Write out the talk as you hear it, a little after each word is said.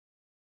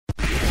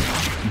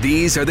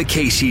These are the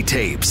Keishi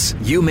tapes.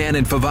 U-Man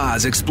and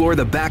Favaz explore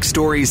the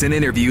backstories and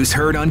interviews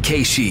heard on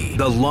Keishi,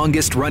 the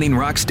longest-running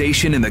rock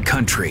station in the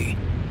country.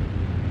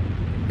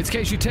 It's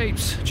Keishi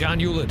tapes.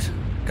 John Hewlett,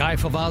 Guy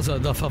Favazza,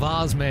 the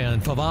Favaz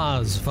man.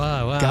 Favaz.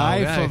 Wow,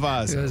 Guy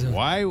Favaz.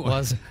 Why?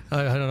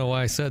 I don't know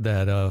why I said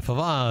that.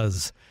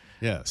 Favaz.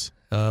 Yes.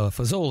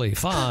 Fazoli,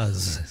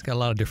 Faz. It's got a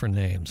lot of different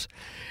names.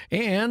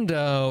 And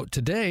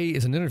today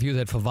is an interview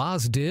that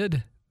Favaz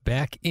did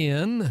back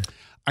in...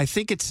 I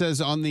think it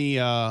says on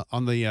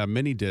the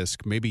mini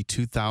disc, maybe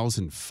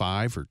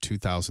 2005 or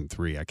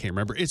 2003. I can't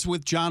remember. It's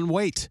with John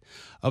Waite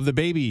of the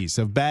Babies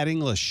of Bad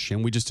English,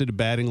 and we just did a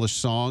Bad English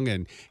song.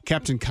 And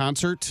Captain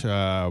Concert,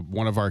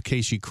 one of our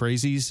Keishi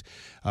crazies,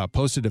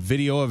 posted a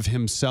video of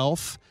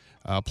himself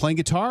playing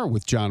guitar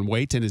with John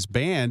Waite and his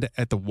band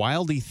at the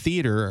Wildey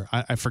Theater.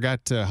 I forgot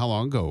how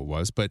long ago it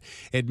was, but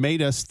it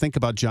made us think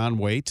about John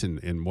Waite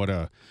and what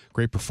a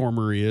great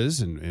performer he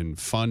is and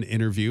fun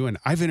interview. And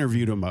I've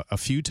interviewed him a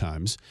few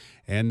times,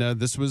 and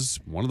this was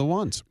one of the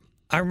ones.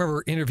 I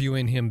remember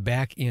interviewing him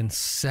back in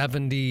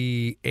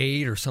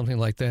 78 or something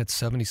like that,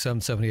 77,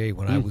 78,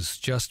 when I was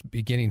just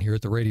beginning here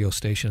at the radio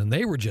station, and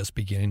they were just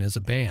beginning as a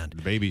band.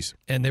 The Babies.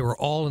 And they were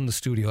all in the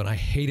studio, and I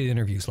hated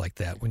interviews like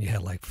that when you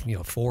had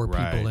four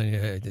people,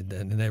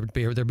 and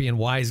they're being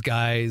wise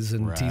guys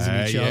and teasing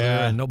each other,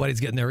 and nobody's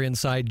getting their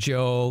inside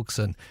jokes,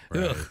 and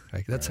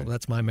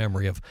that's my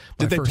memory of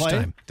my first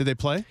time. Did they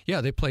play?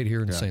 Yeah, they played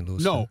here in St.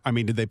 Louis. No, I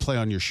mean, did they play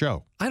on your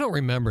show? I don't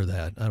remember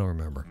that. I don't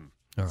remember.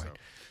 All right.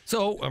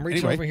 So I'm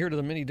reaching over here to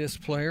the mini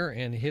disc player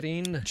and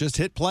hitting. Just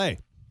hit play.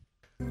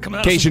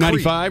 Keishi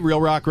 95,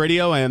 Real Rock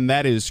Radio, and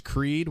that is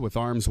Creed with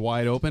arms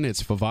wide open.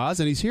 It's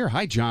Favaz, and he's here.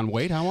 Hi, John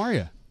Waite. How are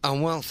you?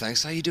 I'm well,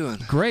 thanks. How you doing?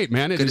 Great,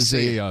 man. It is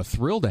a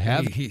thrill to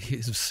have.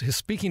 His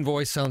speaking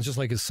voice sounds just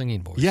like his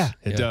singing voice. Yeah,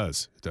 it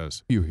does. It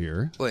does. You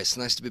here? Well, it's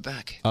nice to be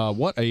back.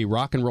 What a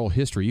rock and roll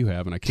history you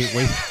have, and I can't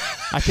wait.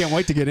 I can't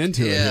wait to get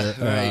into it.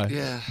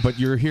 Yeah. But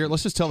you're here.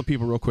 Let's just tell the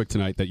people real quick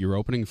tonight that you're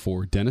opening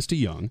for Dennis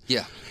DeYoung.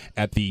 Yeah.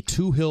 At the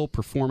Two Hill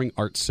Performing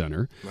Arts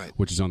Center, right,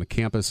 which is on the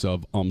campus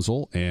of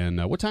UMSL.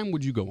 And what time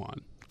would you go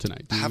on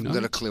tonight? I haven't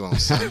got a clue on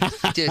Sam.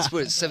 It's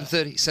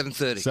 7:30.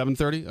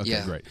 7:30?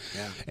 Okay, great.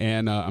 Yeah.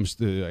 And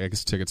I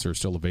guess tickets are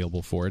still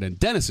available for it. And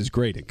Dennis is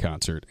great in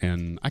concert.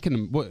 And I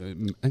can,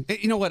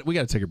 you know what? We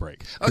got to take a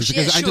break. Oh,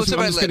 yeah, I'm just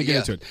going to get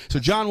into it. So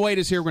John Waite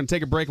is here. We're going to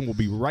take a break, and we'll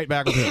be right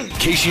back with him.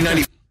 Keishi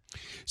 90.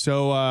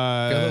 So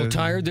got a little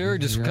tired there,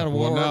 just kind of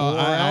wore out.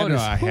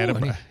 I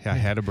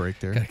had a break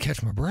there. Got to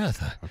catch my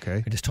breath.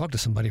 Okay. I just talked to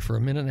somebody for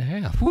a minute and a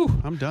half.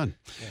 Whew, I'm done.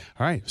 Yeah.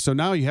 All right. So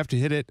now you have to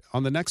hit it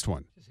on the next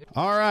one.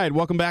 All right.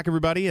 Welcome back,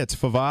 everybody. It's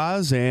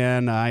Favaz,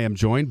 and I am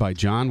joined by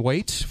John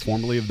Waite,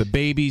 formerly of the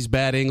Babies,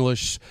 Bad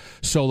English,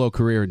 solo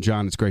career. And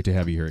John, it's great to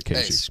have you here at Keishi.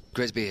 Hey, it's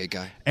great to be here,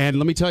 Guy. And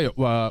let me tell you,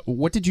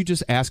 what did you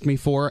just ask me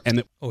for?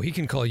 And he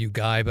can call you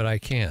Guy, but I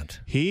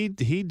can't. He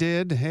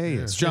did. Hey,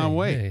 it's John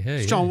Waite.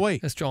 It's John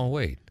Waite. That's John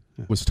Waite.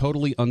 Was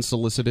totally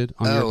unsolicited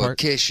on your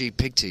part? A Keishi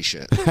pig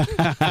T-shirt.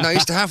 No, I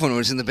used to have one when I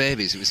was in the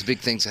Babies. It was a big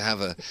thing to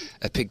have a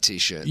pig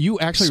T-shirt. You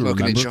actually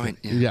smoking remember? A joint.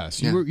 Yeah.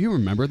 Yes, you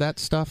remember that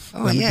stuff?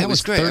 Oh, yeah, it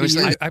was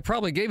great. I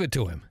probably gave it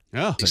to him.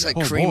 Oh, it's like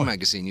Cream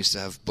magazine used to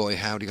have Boy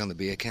Howdy on the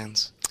beer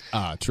cans.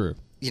 Ah, true.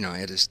 You know, I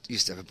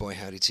used to have a Boy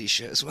Howdy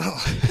T-shirt as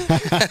well.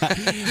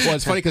 Well,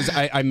 it's funny because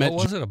I met...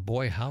 What was it, a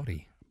Boy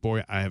Howdy?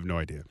 Boy, I have no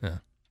idea. Yeah.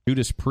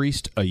 Judas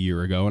Priest a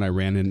year ago, and I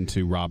ran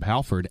into Rob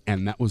Halford,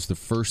 and that was the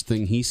first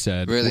thing he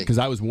said. Really? Because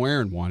I was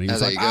wearing one. He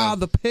was like,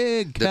 the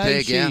pig. The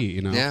pig, yeah.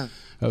 You know? Yeah.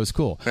 That was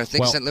cool. But I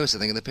think St. Louis, I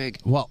think of the pig.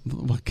 Well,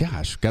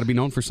 gosh, got to be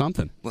known for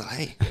something. Well,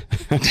 hey.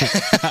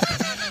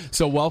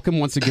 So welcome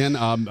once again.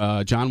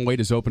 John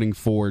Waite is opening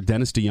for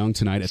Dennis DeYoung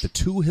tonight at the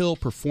Two Hill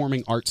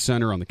Performing Arts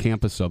Center on the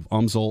campus of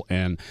UMSL,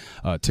 and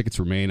tickets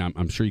remain.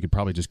 I'm sure you could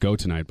probably just go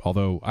tonight,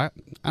 although I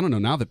don't know,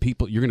 now that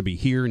you're going to be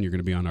here and you're going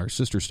to be on our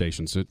sister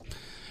stations,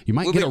 you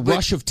might get a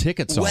rush of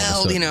tickets all of a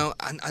sudden. Well, you know,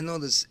 I know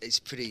it's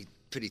pretty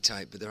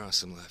tight, but there are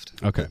some left.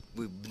 Okay.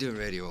 We're doing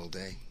radio all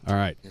day. All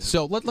right. You know?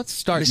 So let's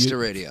start. Mr.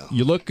 Radio.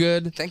 You look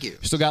good. Thank you. You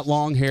still got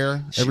long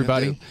hair,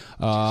 everybody.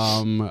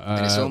 And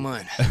it's all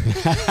mine.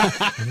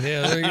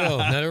 Yeah, there you go.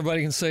 Not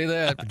everybody can say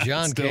that, but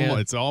John can.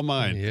 It's all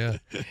mine. Yeah.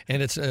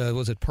 And it's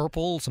was it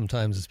purple?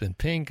 Sometimes it's been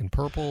pink and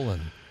purple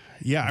and...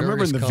 Yeah, I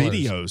remember in the colors.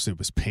 videos it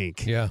was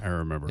pink. Yeah. I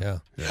remember.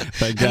 Yeah.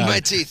 But, and my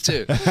teeth,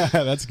 too.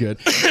 That's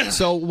good.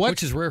 So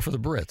Which is rare for the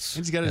Brits.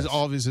 He's got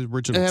all of his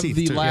original teeth,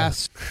 the too.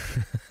 last...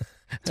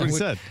 That's what he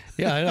said.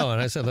 Yeah, I know,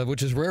 and I said that,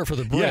 which is rare for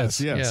the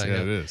Brits. Yes, it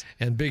is.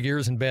 And big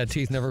ears and bad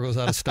teeth never goes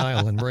out of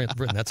style in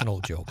Britain. That's an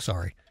old joke,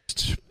 sorry.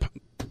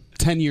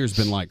 10 years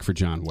been like for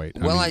John Waite?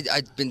 Well,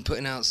 I'd been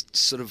putting out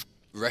sort of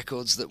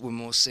records that were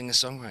more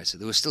singer-songwriter.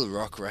 They were still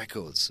rock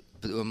records,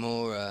 but they were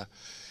more...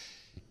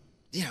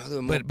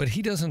 But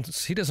he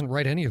doesn't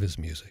write any of his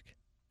music.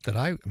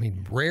 I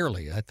mean,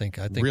 rarely. I think.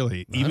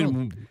 Really,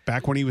 even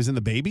back when he was in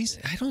the Babies.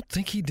 I don't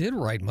think he did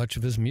write much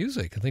of his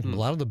music. I think a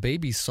lot of the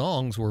Babies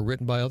songs were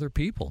written by other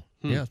people.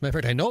 Yeah, as a matter of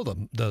fact, I know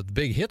the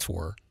big hits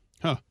were.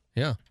 Huh.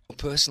 Yeah.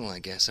 Personal, I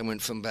guess. I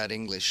went from Bad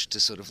English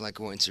to sort of like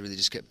wanting to really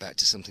just get back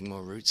to something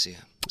more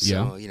rootsier.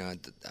 So,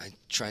 I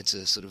tried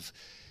to sort of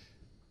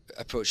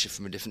approach it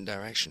from a different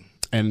direction.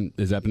 And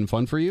has that been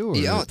fun for you? Or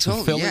yeah,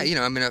 totally. fulfilling?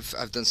 Yeah,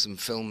 I've done some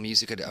film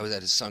music. I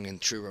had a song in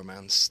True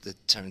Romance, the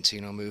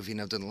Tarantino movie, and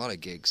I've done a lot of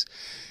gigs.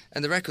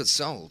 And the record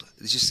sold.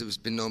 It's just there's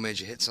been no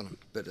major hits on them.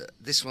 But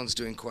this one's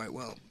doing quite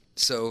well.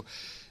 So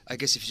I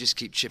guess if you just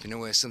keep chipping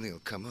away, something will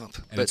come up.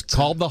 And it's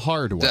called The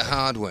Hard Way. The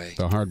Hard Way.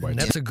 The Hard Way. And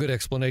that's a good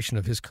explanation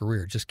of his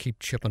career. Just keep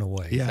chipping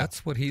away. Yeah,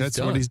 that's what he's done.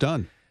 That's what he's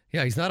done.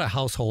 Yeah, he's not a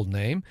household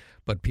name,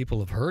 but people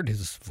have heard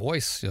his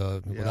voice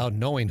without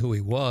knowing who he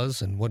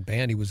was and what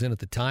band he was in at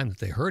the time that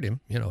they heard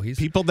him. He's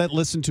People that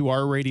listen to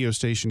our radio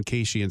station,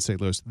 KC in St.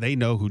 Louis, they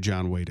know who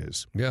John Waite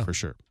is. Yeah, for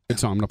sure. Good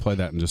song. I'm going to play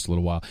that in just a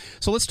little while.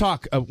 So let's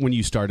talk when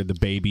you started the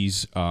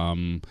Babies.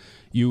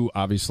 You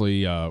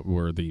obviously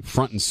were the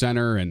front and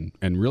center, and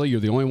really you're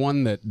the only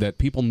one that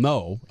people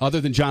know, other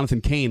than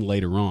Jonathan Cain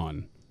later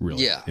on,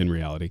 really, in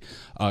reality.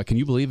 Can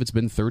you believe it's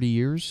been 30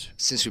 years?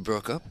 Since we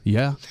broke up?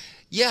 Yeah.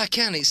 Yeah, I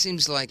can. It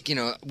seems like,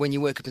 when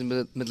you wake up in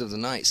the middle of the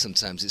night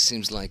sometimes, it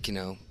seems like,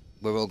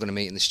 we're all going to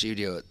meet in the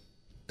studio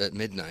at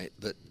midnight.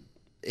 But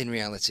in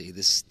reality,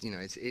 this,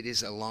 it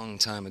is a long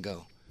time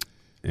ago.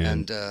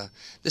 And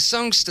the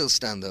songs still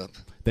stand up.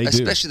 They do.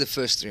 Especially the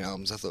first 3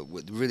 albums, I thought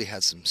really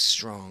had some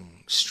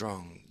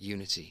strong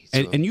unity.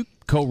 And you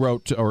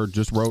co-wrote or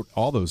just wrote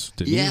all those,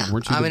 didn't you?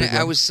 Weren't you the big I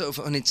one? was sort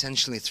of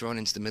unintentionally thrown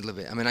into the middle of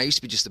it. I used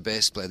to be just a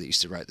bass player that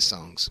used to write the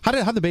songs.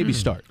 How'd the Babies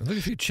start? I think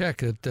if you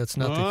check it, that's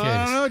not the case.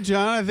 I don't know,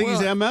 John. I think he's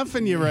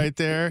MFing you right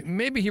there.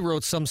 Maybe he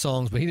wrote some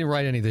songs, but he didn't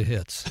write any of the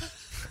hits.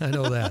 I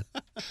know that.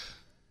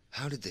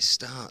 How did this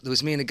start? There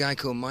was me and a guy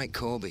called Mike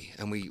Corby,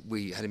 and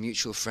we had a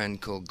mutual friend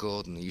called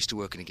Gordon who used to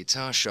work in a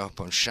guitar shop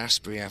on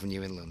Shaftesbury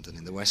Avenue in London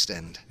in the West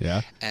End.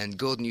 Yeah. And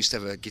Gordon used to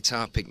have a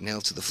guitar pick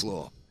nailed to the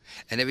floor.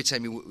 And every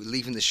time you were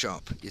leaving the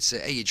shop, you'd say,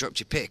 "Hey, you dropped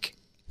your pick."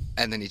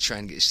 And then he'd try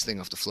and get his thing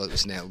off the floor that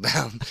was nailed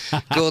down.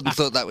 Gordon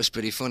thought that was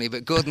pretty funny,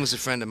 but Gordon was a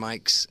friend of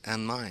Mike's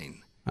and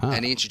mine.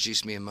 And he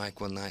introduced me and Mike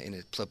one night in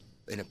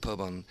a pub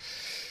on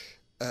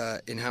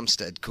in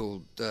Hampstead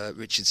called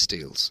Richard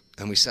Steele's.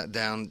 And we sat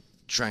down,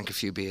 drank a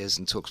few beers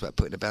and talked about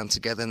putting a band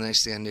together. And the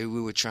next thing I knew,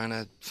 we were trying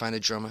to find a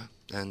drummer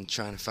and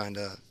trying to find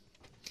a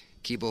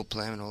keyboard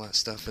player and all that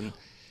stuff. And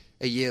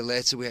a year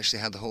later, we actually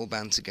had the whole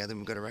band together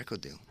and we got a record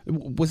deal.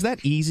 Was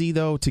that easy,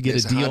 though, to get It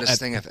was a deal? the hardest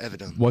thing I've ever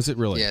done. Was it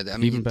really? Yeah,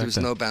 Even there was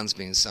back then? no bands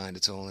being signed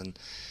at all, and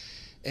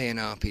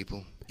A&R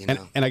people, And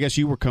I guess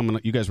you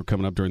guys were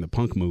coming up during the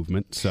punk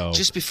movement, so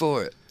just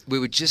before it, we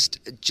were just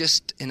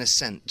in a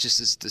sense, just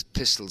as the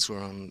Pistols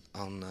were on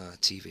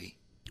TV.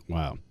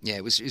 Wow. Yeah,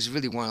 it was a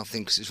really wild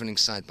thing because it was running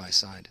side by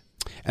side.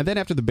 And then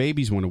after the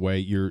Babies went away,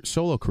 your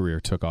solo career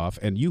took off,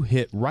 and you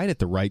hit right at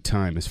the right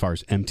time as far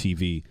as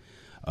MTV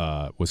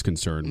was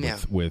concerned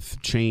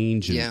with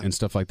Change and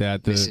stuff like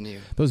that. Missing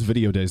You. Those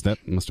video days,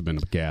 that must have been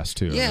a gas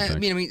too. Yeah, I I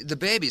mean, the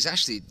Babies,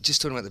 actually,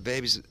 just talking about the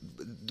Babies,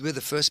 we're the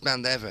first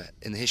band ever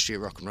in the history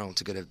of rock and roll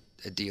to get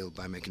a deal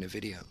by making a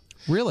video.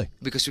 Really?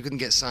 Because we couldn't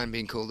get signed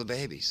being called the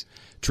Babies.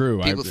 True.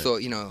 People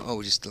thought,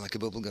 we're just like a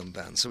bubblegum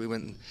band. So we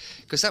went,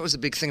 because that was the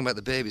big thing about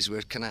the Babies. We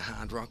were kind of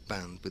hard rock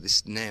band with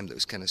this name that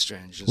was kind of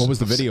strange. What was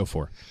the video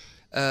for?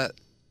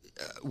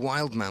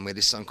 Wild Man. We had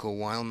this song called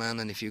Wild Man,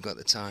 and If You Got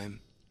the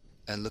Time,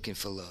 and Looking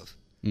for Love.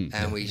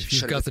 And we If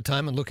You've Got the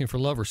Time and Looking for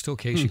Love are still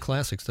KC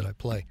classics that I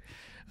play.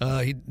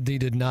 He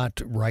did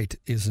not write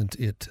Isn't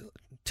It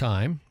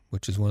Time,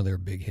 which is one of their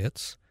big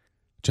hits.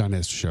 John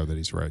has to show that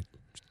he's right.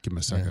 Just give him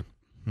a second.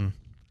 Yeah.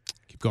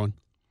 Keep going.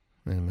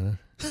 Wait a minute.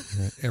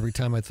 Every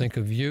Time I Think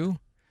of You,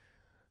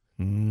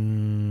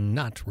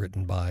 not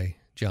written by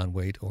John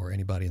Waite or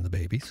anybody in the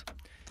Babies.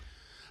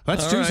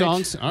 That's All two right.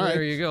 songs. All right.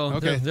 There you go.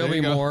 Okay, There'll there be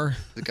you go. more.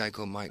 The guy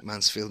called Mike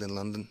Mansfield in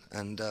London,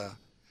 and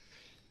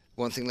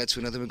one thing led to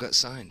another. We got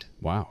signed.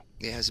 Wow.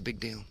 Yeah, it's a big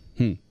deal.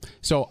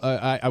 So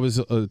I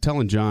was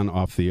telling John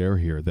off the air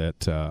here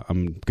that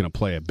I'm going to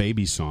play a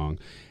Baby song,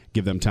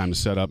 give them time to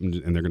set up, and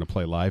they're going to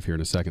play live here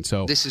in a second.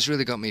 So This has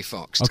really got me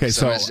foxed. okay,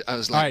 so I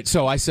was like, all right.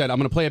 So I said I'm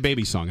going to play a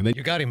Baby song, and then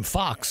You got him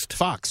foxed.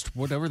 Foxed,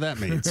 whatever that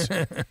means.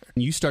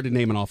 you started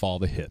naming off all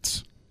the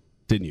hits,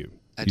 didn't you?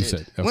 I You did.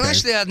 said, Well, okay.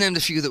 actually, I'd named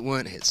a few that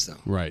weren't hits, though.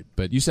 Right,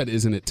 but you said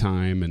 "Isn't It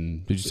Time?"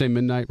 and did you say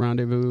 "Midnight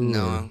Rendezvous"?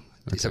 No.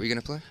 or- Is that what you're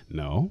going to play?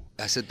 No,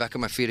 I said Back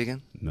on My Feet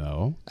Again.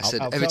 no. I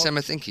said Every Time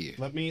I Think of You.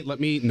 Let me.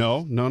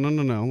 No.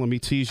 Let me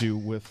tease you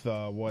with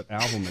what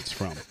album it's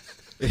from.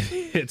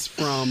 It's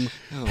from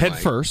Head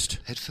First,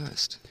 Head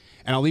First.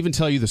 and I'll even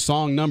tell you the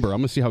song number. I'm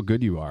going to see how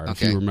good you are if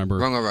Okay. you remember.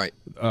 Wrong or right?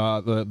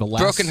 The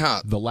last Broken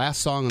Heart. The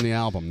last song on the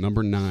album,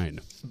 number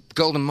 9.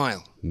 Golden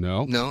Mile.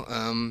 No. No.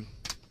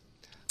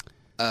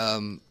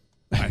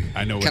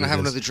 I know what Can I it have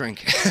is. another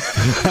drink?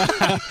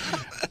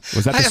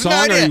 Was that I the have song, no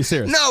or idea. are you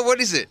serious? No, what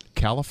is it?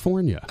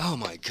 California. Oh,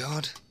 my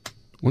God.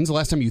 When's the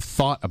last time you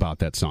thought about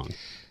that song?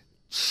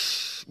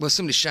 Well,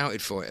 somebody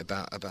shouted for it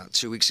about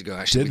 2 weeks ago,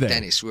 actually, Did with they?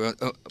 Dennis. We were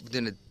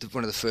doing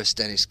one of the first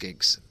Dennis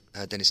gigs,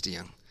 Dennis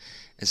DeYoung,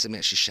 and somebody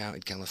actually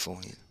shouted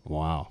California.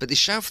 Wow. But they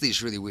shout for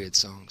these really weird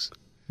songs.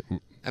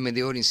 I mean,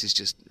 the audience is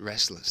just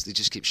restless. They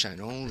just keep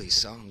shouting all these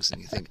songs, and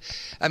you think...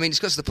 I mean, it's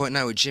got to the point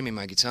now with Jimmy,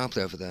 my guitar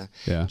player over there.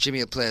 Yeah. Jimmy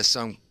will play a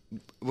song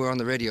we're on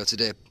the radio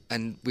today,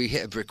 and we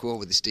hit a brick wall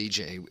with this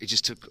DJ. It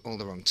just took all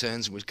the wrong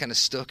turns, and we were kind of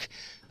stuck.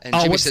 And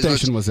Jimmy what says,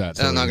 station was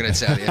that? I'm not going to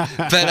tell you.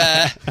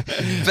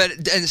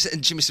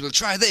 And Jimmy said, well,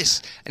 try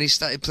this. And he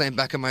started playing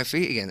Back on My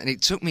Feet again. And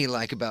it took me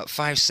like about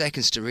 5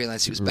 seconds to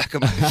realize he was back on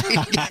my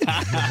feet again.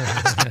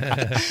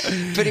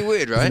 Pretty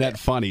weird, right? Isn't that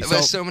funny?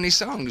 There's so many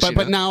songs.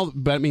 But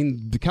I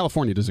mean,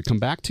 California, does it come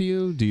back to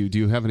you? Do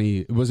you have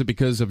any, was it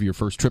because of your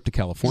first trip to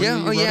California?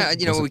 Yeah,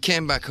 we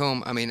came back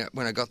home. I mean,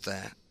 when I got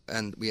there,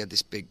 and we had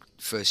this big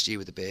first year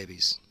with the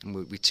Babies, and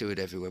we toured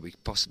everywhere we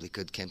possibly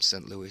could. Came to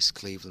St. Louis,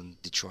 Cleveland,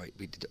 Detroit.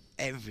 We did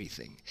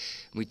everything.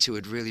 And we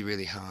toured really,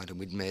 really hard, and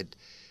we'd made,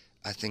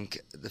 I think,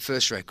 the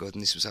first record,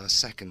 and this was our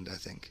second, I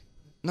think.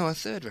 No, our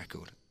third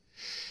record.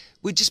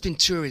 We'd just been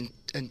touring,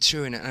 and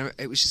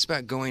it was just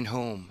about going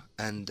home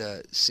and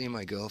seeing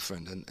my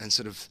girlfriend, and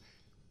sort of,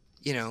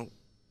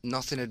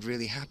 nothing had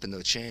really happened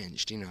or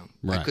changed,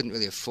 Right. I couldn't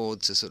really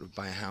afford to sort of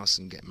buy a house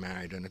and get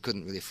married, and I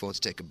couldn't really afford to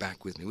take her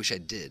back with me, which I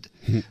did.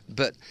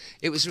 But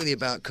it was really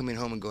about coming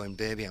home and going,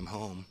 baby, I'm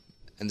home.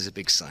 And there's a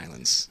big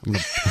silence.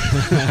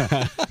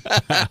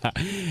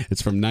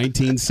 It's from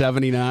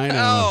 1979.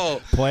 I'll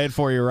play it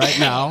for you right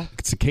now.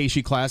 It's a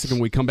Casey classic,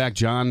 and we come back,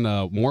 John,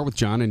 more with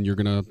John, and you're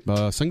going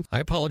to sing. I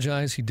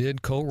apologize. He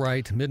did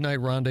co-write Midnight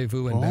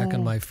Rendezvous and Back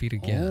on My Feet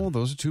Again. Oh,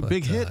 those are two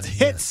big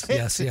hits. Yes.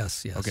 Okay.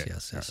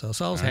 Yes. So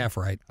I was half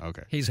right.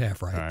 Okay. He's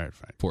half right. All right,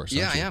 fine. For us,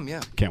 Yeah, aren't I you? am,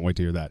 yeah. Can't wait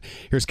to hear that.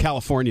 Here's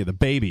California, the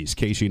Babies,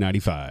 Casey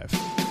 95.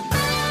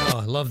 Oh,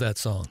 I love that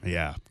song.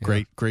 Yeah,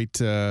 great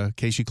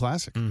Casey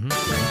classic. Mm-hmm.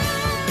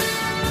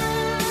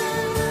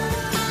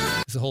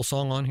 Is the whole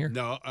song on here?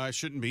 No,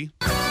 shouldn't be.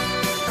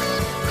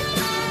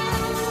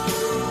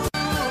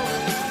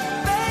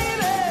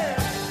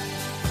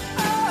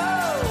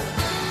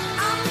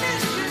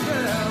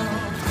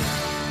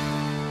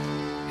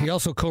 He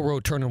also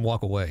co-wrote Turn and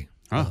Walk Away.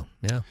 Oh.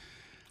 Yeah.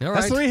 All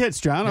right. That's 3 hits,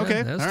 John. Yeah,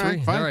 Okay. that's All 3.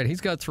 right, fine. All right.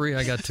 He's got 3.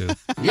 I got 2.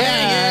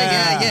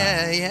 Yeah.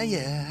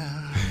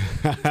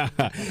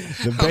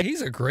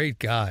 He's a great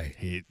guy.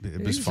 It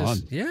was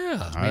fun.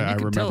 I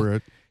remember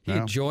it. He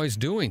enjoys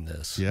doing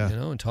this. Yeah.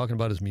 And talking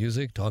about his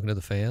music, talking to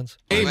the fans.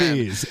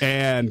 Babies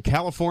and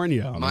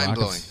California. on the Mind Rock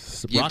blowing.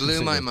 of- You Rock of blew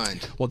St. my Louis.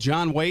 mind. Well,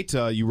 John Waite,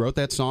 you wrote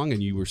that song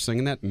and you were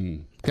singing that,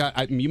 and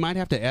you might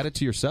have to add it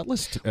to your set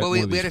list. Well, we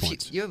had a few.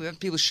 points. We had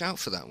people shout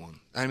for that one.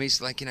 I mean, it's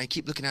like I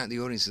keep looking out at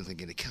the audience and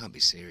thinking it can't be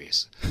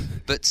serious.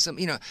 But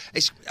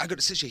I got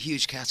such a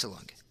huge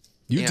catalogue.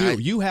 You do.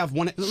 You have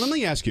one. Let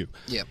me ask you.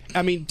 Yep.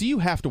 I mean, do you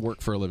have to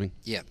work for a living?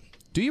 Yep.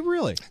 Do you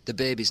really? The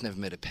Babies never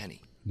made a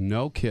penny.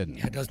 No kidding.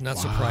 Yeah, it does not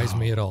surprise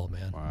me at all,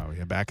 man. Wow,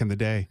 yeah, back in the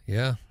day.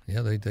 Yeah,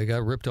 they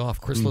got ripped off.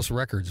 Chrysalis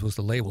Records was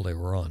the label they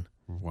were on.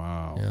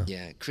 Wow.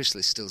 Yeah,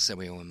 Chrysalis still say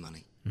we owe him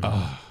money.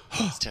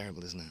 It's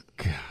terrible, isn't it?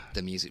 God.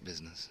 The music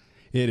business.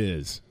 It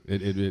is.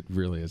 It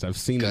really is. I've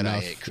seen God, enough.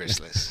 I hate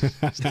Chrysalis.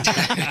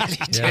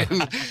 I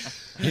really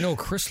do.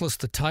 Chrysalis,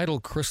 the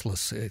title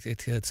Chrysalis,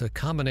 it's a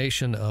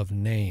combination of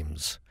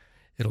names.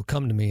 It'll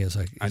come to me as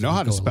I know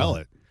how to spell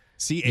along. it.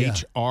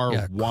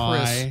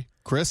 CHRY,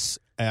 Chris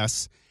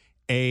S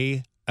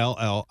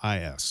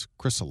ALLIS,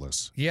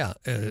 Chrysalis. Yeah,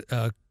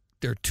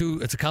 they're two.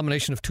 It's a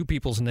combination of two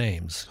people's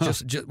names.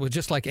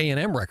 Just like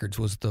A&M Records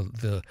was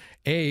the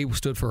A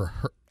stood for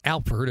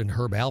Alfred and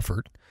Herb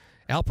Alpert.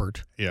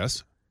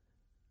 Yes.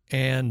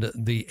 And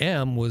the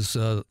M was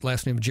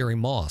last name Jerry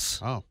Moss.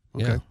 Oh,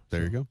 okay. Yeah.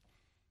 There you go.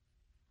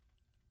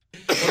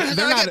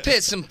 I get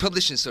paid some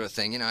publishing sort of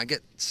thing. I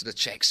get sort of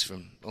checks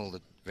from all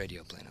the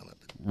radio playing all that.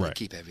 But I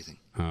keep everything.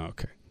 Oh,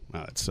 okay.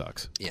 Wow, that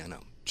sucks. Yeah, I know.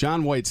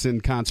 John Waite's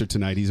in concert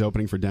tonight. He's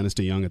opening for Dennis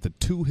DeYoung at the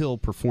Two Hill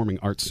Performing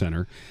Arts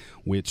Center,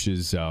 which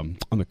is on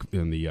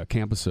the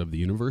campus of the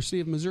University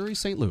of Missouri,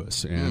 St.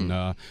 Louis.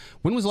 And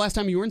when was the last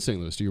time you were in St.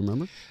 Louis? Do you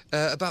remember?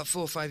 About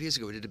 4 or 5 years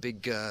ago, we did a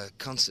big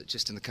concert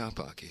just in the car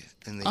park here.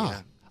 In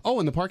the,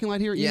 in the parking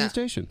lot here at Union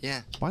Station?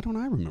 Yeah. Why don't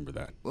I remember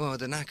that? Well,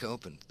 the NAC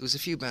opened. There was a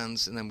few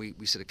bands, and then we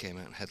sort of came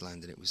out and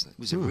headlined, and it was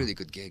a really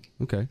good gig.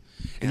 Okay.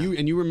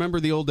 And you remember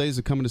the old days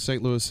of coming to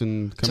St. Louis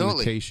and coming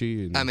to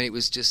Casey? And... I mean, it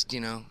was just,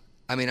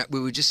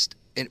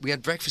 we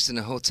had breakfast in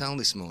a hotel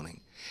this morning,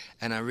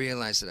 and I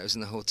realized that I was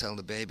in the hotel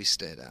the baby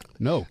stayed at.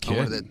 No kidding.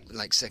 On one of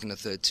the second or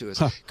third tours,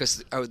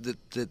 because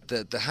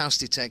the house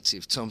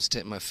detective Tom's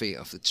taken my feet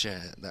off the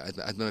chair. I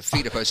had my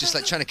feet up. I was just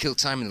like trying to kill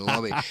time in the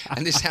lobby,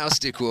 and this house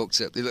dick walked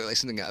up. They looked like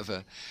something out of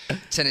a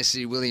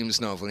Tennessee Williams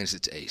novel, and he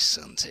said, "Hey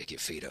son, take your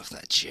feet off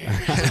that chair."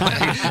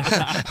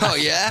 Oh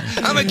yeah,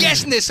 I'm a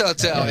guest in this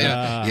hotel.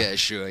 Yeah,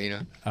 sure.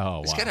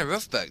 Oh, it's kind of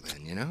rough back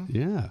then,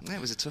 Yeah. It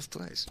was a tough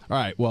place. All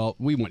right. Well,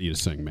 we want you to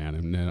sing, man,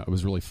 and I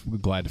was really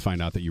glad to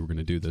find out that you were going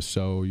to do this.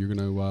 So you're going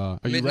to. Are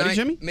you ready,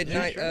 Jimmy?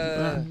 Midnight.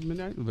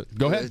 Midnight.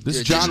 Go ahead. This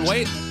is John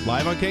Waite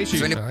live on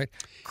Casey. All right.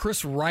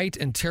 Chris Wright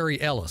and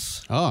Terry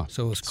Ellis. Oh.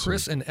 So it was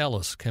Chris and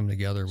Ellis came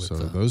together with. So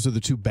those are the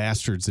two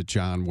bastards that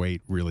John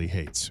Waite really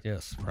hates.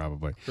 Yes.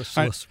 Probably.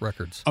 Chrysalis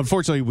Records.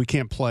 Unfortunately, we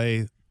can't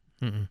play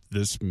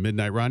this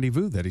Midnight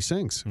Rendezvous that he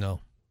sings. No.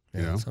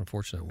 Yeah, it's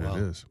unfortunate. Wow.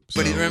 It is.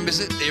 But he remembers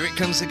it. Here it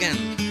comes again.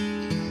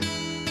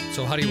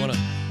 So how do you want to?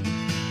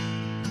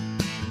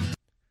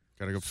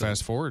 Got to go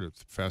fast forward.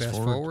 Fast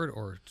forward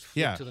or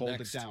flip to the hold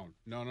next? it down.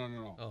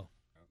 No. Oh,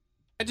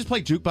 I just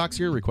play jukebox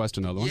here and request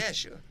another one. Yeah,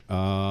 sure.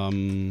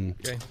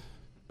 okay.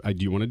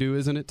 Do you want to do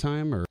Isn't It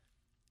Time? Or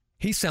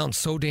He sounds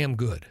so damn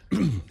good.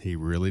 He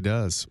really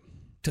does.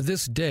 To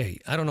this day,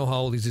 I don't know how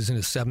old he is. He's in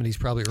his 70s,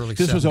 probably early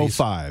 70s. This was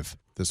 05.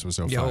 This was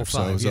 05. Yeah,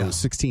 05, so it was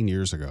 16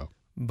 years ago.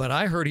 But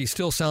I heard he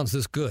still sounds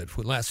this good.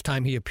 Last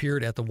time he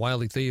appeared at the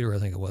Wiley Theater, I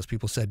think it was,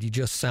 people said he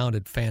just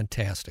sounded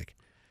fantastic.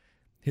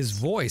 His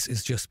voice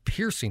is just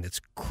piercing. It's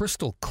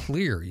crystal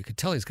clear. You could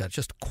tell he's got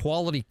just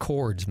quality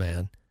chords,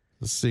 man.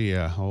 Let's see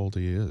how old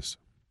he is.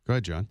 Go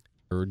ahead, John.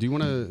 or do you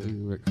want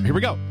to? Here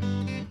we go.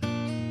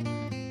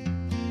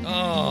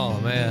 Oh,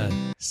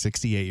 man.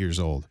 68 years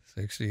old.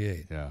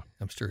 68. Yeah.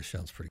 I'm sure it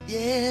sounds pretty good.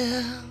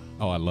 Yeah.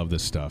 Oh, I love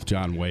this stuff.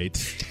 John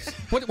Waite.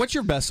 What's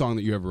your best song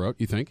that you ever wrote,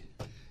 you think?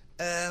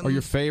 Or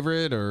your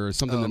favorite, or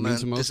something that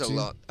means the most there's to a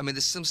you? lot. I mean,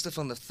 there's some stuff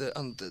on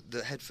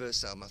the Head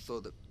First album. I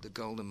thought that the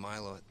Golden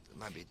Mile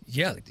might be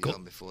the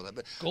album before that.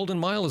 But Golden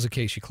Mile is a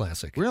Casey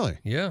classic. Really?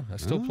 Yeah, I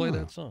still play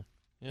that song.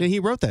 Yeah, he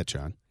wrote that,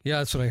 John. Yeah,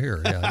 that's what I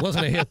hear. Yeah, it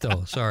wasn't a hit,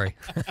 though. Sorry.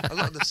 a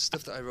lot of the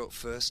stuff that I wrote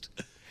first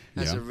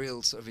has a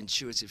real sort of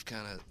intuitive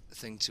kind of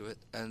thing to it,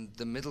 and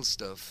the middle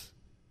stuff,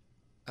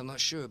 I'm not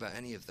sure about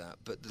any of that.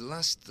 But the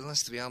last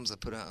 3 albums I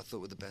put out, I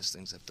thought were the best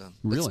things I've done.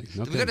 Really?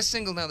 Okay. We got a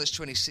single now that's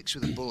 26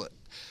 with a bullet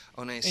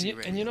on AC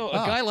Radio. And you know, a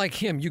guy like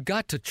him, you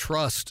got to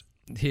trust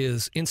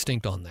his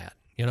instinct on that,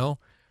 you know,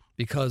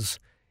 because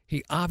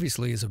he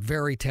obviously is a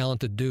very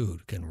talented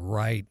dude, can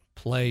write,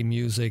 play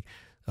music,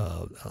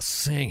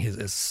 sing.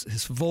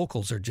 His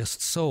vocals are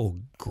just so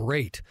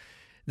great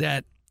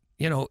that,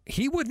 you know,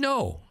 he would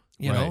know,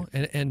 you know,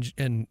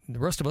 and the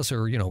rest of us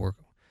are, you know, we're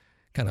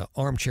kind of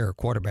armchair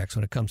quarterbacks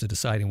when it comes to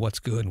deciding what's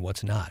good and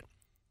what's not.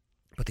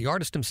 But the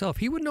artist himself,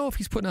 he would know if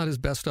he's putting out his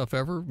best stuff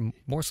ever,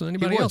 more so than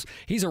anybody else.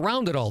 He's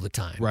around it all the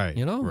time. Right.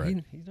 You know?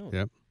 Right. He knows.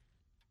 Yep.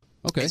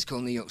 Okay. It's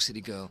called New York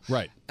City Girl.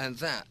 Right. And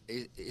that,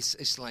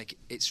 it's like,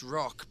 it's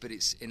rock, but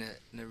it's in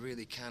a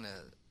really kind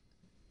of,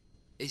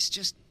 it's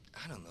just,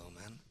 I don't know,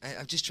 man.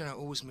 I'm just trying to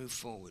always move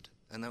forward.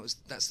 And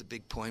that's the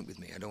big point with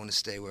me. I don't want to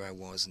stay where I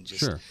was and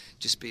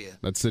just be a...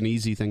 That's an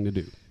easy thing to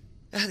do.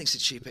 I think it's a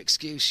cheap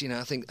excuse, you know.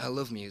 I think I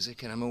love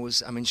music, and I'm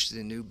interested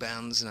in new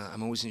bands, and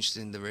I'm always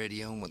interested in the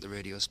radio and what the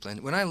radio's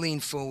playing. When I lean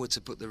forward to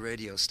put the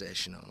radio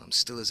station on, I'm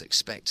still as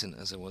expectant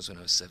as I was when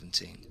I was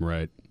 17.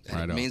 Right.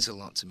 And it means a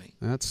lot to me.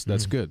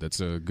 That's good.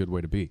 That's a good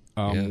way to be.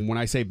 When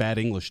I say bad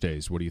English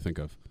days, what do you think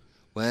of?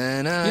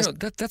 When you know,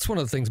 that's one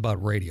of the things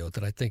about radio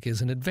that I think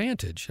is an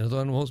advantage.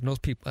 Although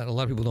most people, a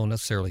lot of people don't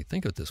necessarily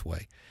think of it this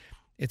way.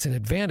 It's an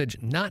advantage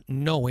not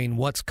knowing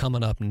what's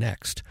coming up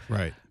next.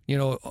 Right. You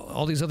know,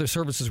 all these other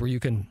services where you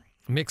can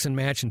mix and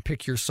match and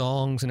pick your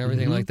songs and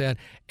everything like that.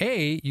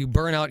 A, you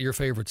burn out your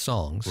favorite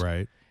songs.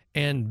 Right.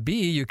 And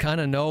B, you kind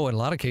of know in a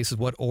lot of cases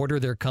what order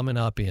they're coming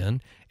up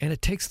in. And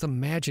it takes the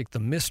magic, the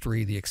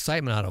mystery, the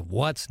excitement out of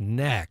what's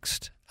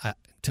next,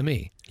 to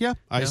me. Yeah,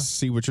 I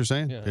see what you're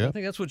saying. Yeah. I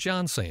think that's what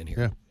John's saying here.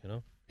 Yeah. You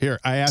know? Here,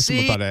 I asked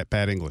him about that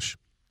bad English.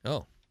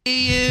 Oh.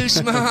 you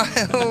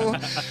smile,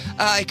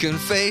 I can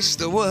face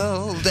the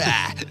world.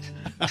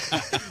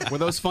 Were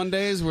those fun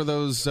days? Were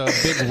those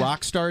big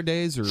rock star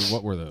days, or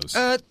what were those?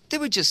 They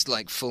were just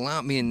like full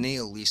out. Me and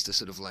Neil used to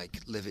sort of like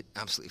live it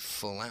absolutely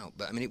full out.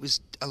 But I mean, it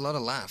was a lot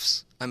of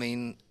laughs. I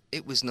mean,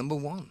 it was number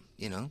one,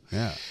 you know?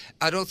 Yeah.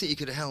 I don't think you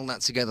could have held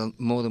that together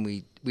more than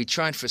we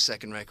tried for a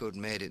second record,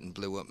 made it, and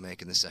blew up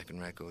making the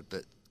second record.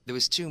 But there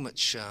was too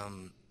much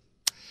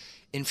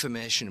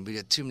information. We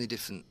had too many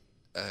different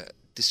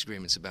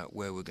disagreements about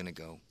where we're going to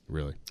go.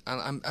 Really?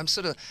 I'm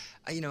sort of,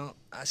 you know,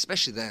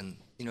 especially then,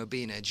 you know,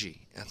 being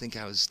edgy. I think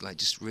I was like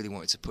just really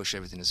wanted to push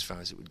everything as far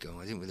as it would go.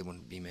 I didn't really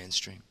want to be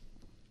mainstream.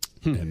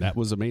 And that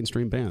was a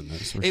mainstream band.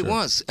 That's for It sure.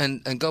 was,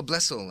 and God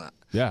bless all that.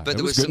 Yeah, but it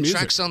there was was good some music.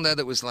 tracks on there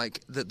that was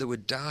like that were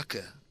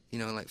darker, you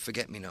know, like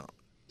Forget Me Not.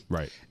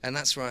 Right. And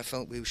that's where I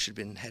felt we should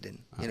have been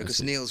heading, you know,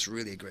 because Neil's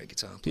really a great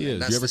guitar He player. is.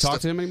 That's Do you ever the talk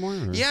stuff- to him anymore?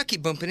 Or? Yeah, I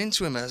keep bumping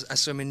into him. I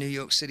saw him in New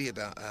York City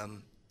about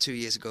 2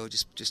 years ago.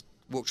 Just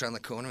walked around the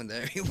corner, and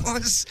there he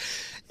was.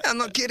 I'm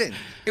not kidding.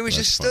 He was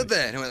just stood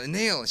there, and I went,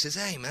 Neil. He says,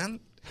 "Hey,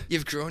 man,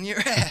 you've grown your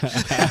hair."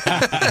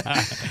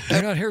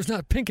 Your hair's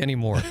not pink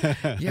anymore.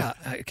 Yeah.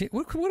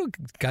 What do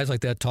guys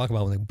like that talk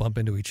about when they bump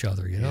into each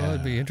other? You know,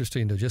 it'd be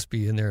interesting to just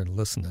be in there and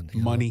listening.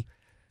 You Money.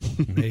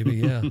 know? Maybe,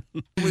 yeah.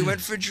 We went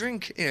for a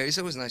drink. You know, it's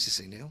always nice to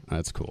see Neil.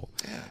 That's cool.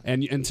 Yeah.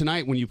 And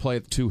tonight when you play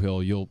at Two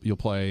Hill, you'll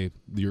play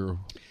your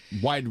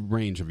wide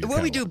range of your.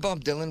 Well, we catalog. do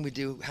Bob Dylan, we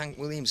do Hank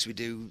Williams, we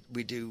do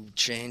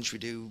Change, we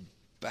do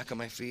Back on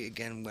My Feet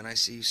Again, When I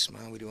See You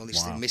Smile, we do all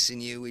these things,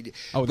 Missing You.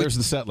 There's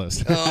the set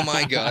list. Oh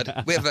my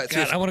God, we have about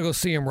God, I want to go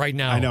see him right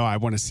now. I know. I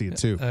want to see it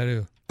too. I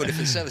do. or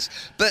different set lists.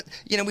 But,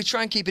 we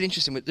try and keep it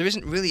interesting. But there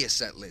isn't really a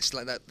set list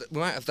like that. We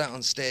might have that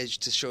on stage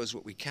to show us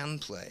what we can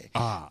play,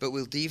 but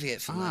we'll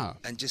deviate from that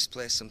and just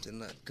play something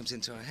that comes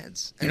into our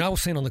heads. I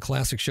was saying on the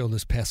Classic Show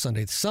this past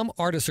Sunday, some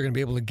artists are going to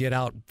be able to get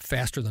out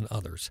faster than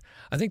others.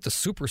 I think the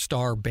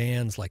superstar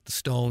bands like the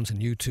Stones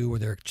and U2, where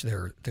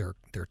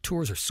their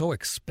tours are so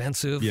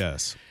expensive.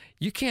 Yes.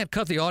 You can't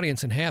cut the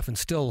audience in half and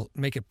still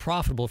make it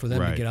profitable for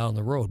them to get out on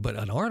the road. But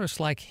an artist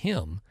like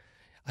him,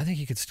 I think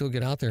he could still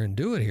get out there and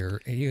do it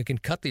here. You can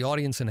cut the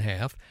audience in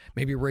half,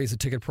 maybe raise the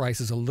ticket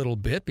prices a little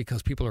bit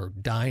because people are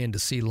dying to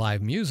see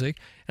live music.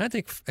 And I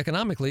think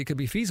economically it could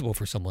be feasible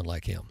for someone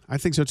like him. I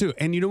think so too.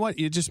 And you know what?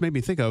 It just made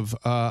me think of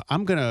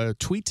I'm going to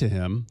tweet to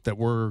him that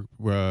we're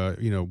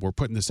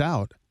putting this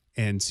out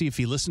and see if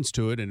he listens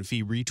to it and if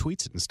he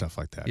retweets it and stuff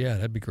like that. Yeah,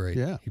 that'd be great.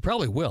 Yeah. He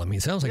probably will. I mean,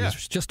 it sounds like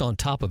he's just on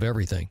top of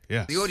everything.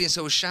 Yeah. The audience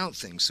always shout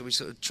things, so we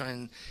sort of try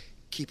and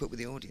keep up with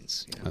the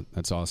audience.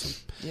 That's awesome.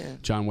 Yeah.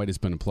 John Waite, it's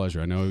been a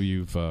pleasure. I know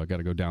you've got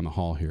to go down the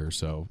hall here,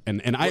 so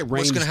and I arranged.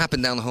 What's going to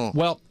happen down the hall?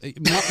 Well,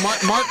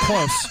 Mark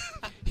Close.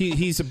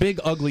 He's a big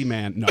ugly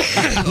man. No,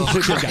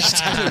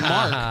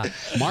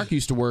 Mark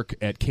used to work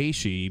at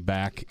Keishi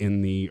back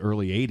in the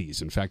early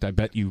 '80s. In fact, I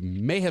bet you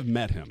may have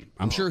met him.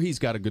 I'm sure he's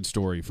got a good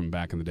story from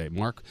back in the day.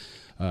 Mark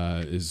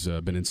has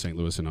been in St.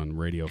 Louis and on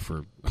radio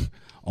for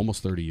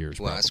almost 30 years.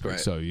 Wow, that's great.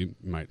 So you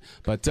might.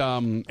 But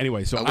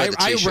anyway, so John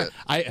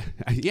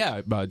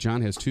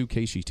has 2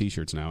 Keishi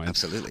T-shirts now. And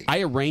absolutely.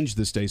 I arranged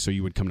this day so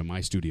you would come to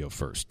my studio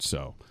first.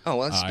 So. Oh,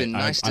 well, it's been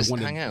nice to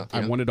hang out.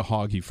 I wanted to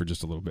hog you for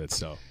just a little bit.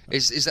 So.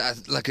 Is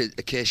that like a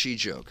Keishi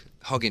joke?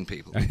 Hogging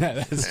people. Yeah,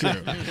 that's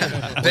true.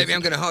 Baby,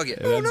 I'm going to hog you.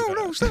 Oh,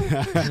 no, stop.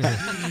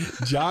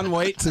 John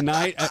Waite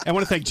tonight. I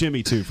want to thank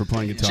Jimmy, too, for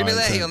playing guitar. Jimmy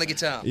Leahy on the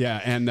guitar.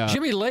 Yeah, and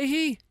Jimmy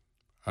Leahy?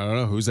 I don't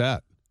know. Who's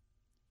that?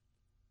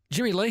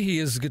 Jimmy Leahy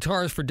is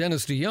guitarist for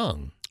Dennis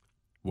DeYoung.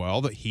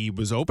 Well, he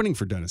was opening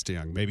for Dennis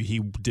DeYoung. Maybe he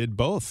did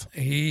both.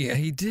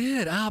 He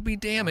did. I'll be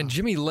damned. And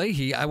Jimmy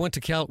Leahy, we went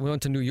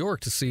to New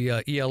York to see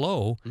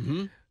ELO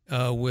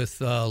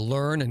with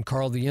Learn and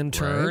Carl the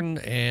Intern,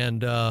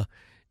 and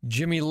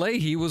Jimmy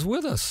Leahy was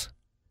with us.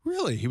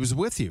 Really? He was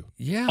with you?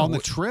 Yeah. On the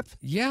trip?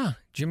 Yeah.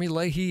 Jimmy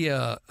Leahy,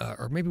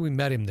 or maybe we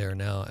met him there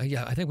now.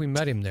 Yeah, I think we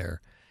met him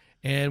there.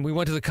 And we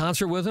went to the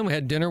concert with him,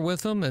 had dinner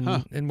with him,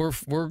 and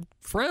we're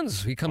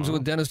friends. He comes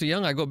with Dennis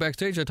DeYoung. I go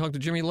backstage, I talk to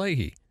Jimmy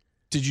Leahy.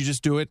 Did you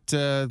just do it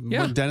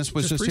when Dennis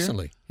was just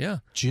recently? Here? Yeah.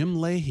 Jim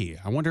Leahy.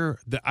 I wonder,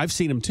 I've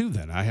seen him too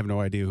then. I have no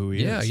idea who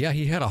he is. Yeah,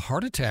 he had a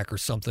heart attack or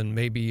something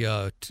maybe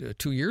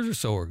 2 years or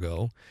so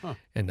ago. Huh.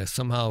 And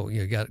somehow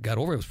got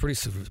over it. It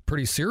was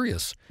pretty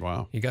serious.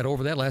 Wow. He got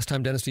over that. Last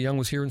time Dennis DeYoung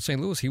was here in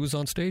St. Louis, he was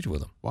on stage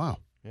with him. Wow.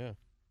 Yeah.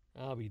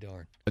 I'll be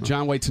darned.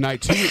 John Waite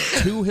tonight,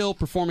 Two Hill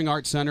Performing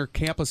Arts Center,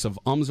 campus of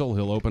UMSL.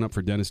 He'll open up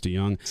for Dennis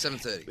DeYoung.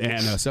 7:30.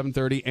 And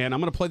 7:30. And I'm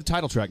going to play the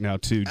title track now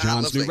to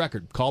John's new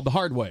record called The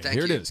Hard Way.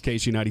 Here it is,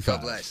 KC 95.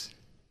 God bless.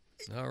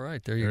 All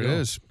right, there you go. There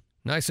it is.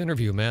 Nice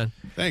interview, man.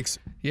 Thanks.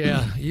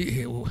 Yeah,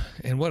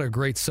 and what a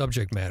great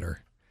subject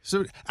matter.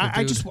 So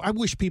I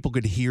wish people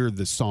could hear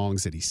the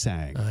songs that he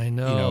sang. I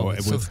know.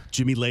 With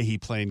Jimmy Leahy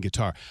playing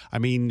guitar. I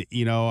mean,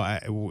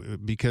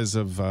 because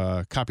of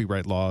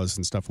copyright laws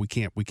and stuff, we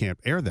can't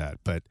air that.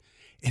 But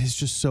it is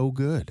just so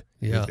good.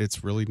 Yeah,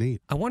 it's really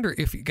neat. I wonder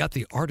if you got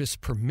the artist's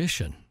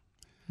permission.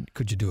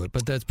 Could you do it?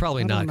 But that's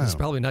probably not. It's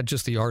probably not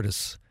just the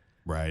artists,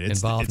 right?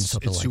 Involved in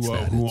something like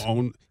that. Who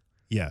own?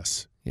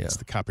 Yes. Yeah. It's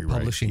the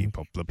copyright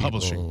people, the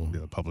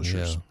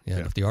publishers. Yeah.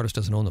 If the artist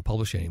doesn't own the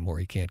publishing anymore,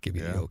 he can't give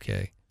you the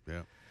okay.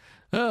 Yeah.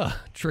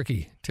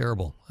 Tricky,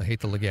 terrible. I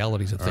hate the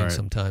legalities of things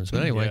sometimes.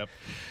 But anyway,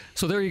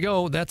 so there you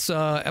go. That's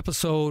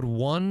episode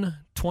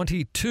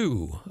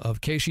 122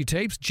 of Keishi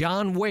Tapes.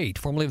 John Waite,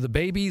 formerly of the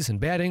Babies and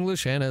Bad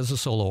English, and as a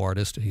solo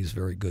artist, he's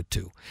very good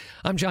too.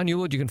 I'm John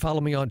Hewlett. You can follow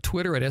me on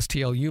Twitter at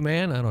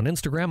STLUman, and on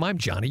Instagram, I'm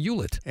Johnny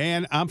Hewlett.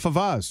 And I'm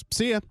Favaz.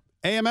 See ya.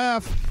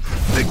 AMF.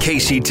 The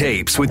Keishi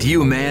Tapes with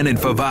U-Man and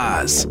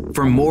Favaz.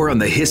 For more on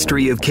the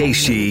history of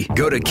Keishi,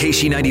 go to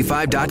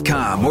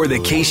Keishi95.com or the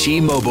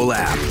Keishi mobile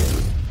app.